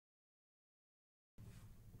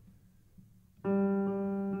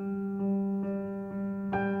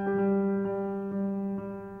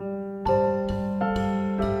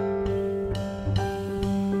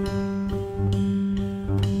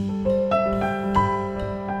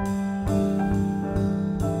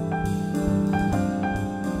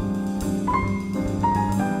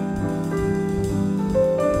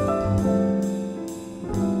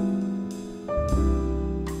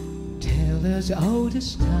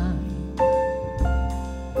time,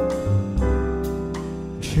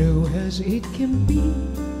 true as it can be.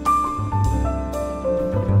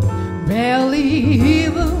 Barely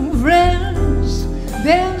even friends,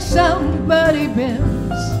 then somebody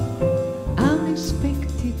bends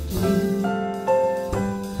unexpectedly.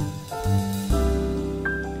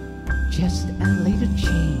 Just a little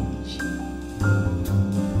change,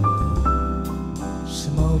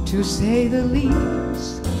 small to say the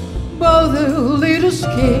least, both a little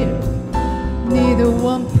scared, neither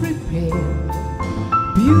one prepared.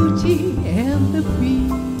 Beauty and the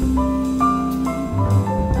Beast,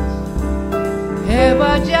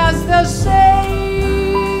 ever just the same,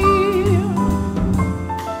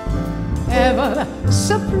 ever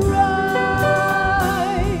surprise,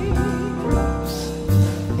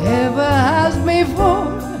 ever as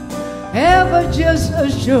before, ever just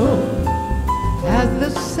as sure as the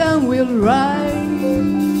sun will rise.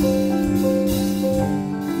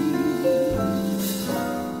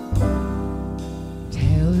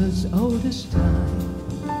 Tell us all this time,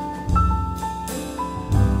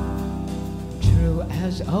 true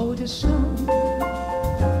as all the song,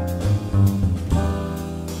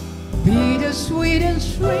 bittersweet and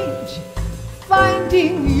strange,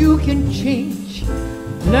 finding you can change,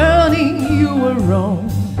 learning you were wrong.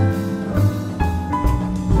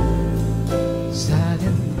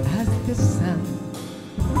 Sudden as the sun,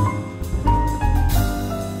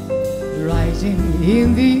 rising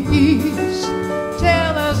in the east,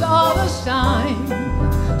 tell us all the sign,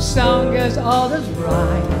 song as all the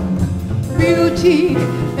rhyme, beauty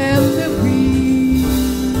and the Beast.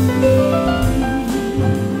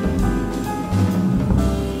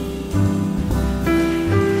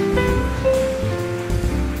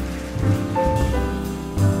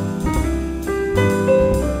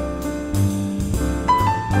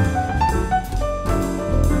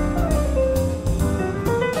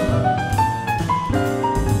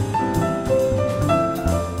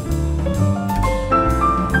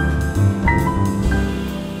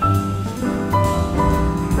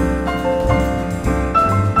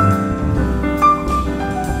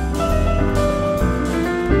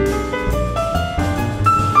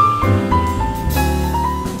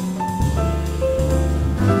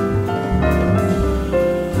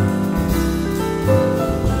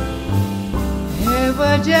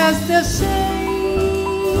 Just the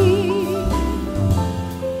same,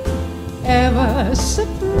 ever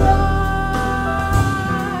surprised,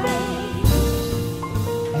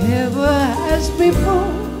 ever as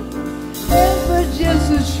before, ever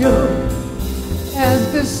just as sure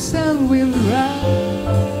as the sun will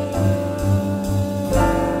rise.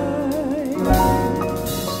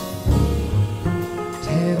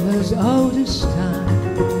 Tell us all this time,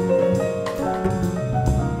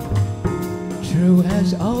 true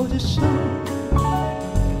as all the sun,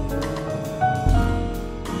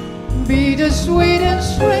 bittersweet and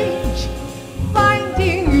strange,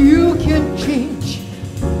 finding you can change,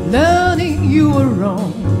 learning you were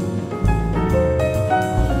wrong.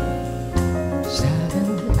 Sudden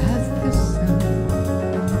as the sun,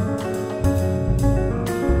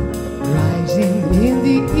 rising in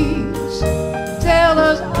the east, tell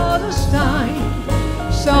us all the time,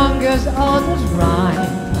 song as all the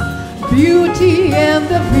rhyme, beauty and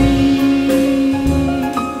the Beast.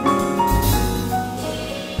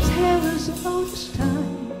 Tell us all this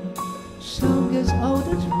time, song as all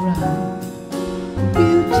that's right,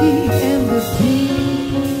 beauty and the Beast.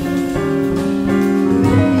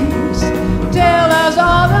 Tell us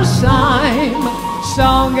all the time,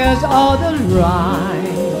 song as all that's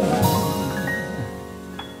right,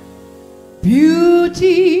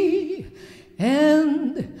 beauty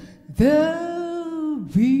and the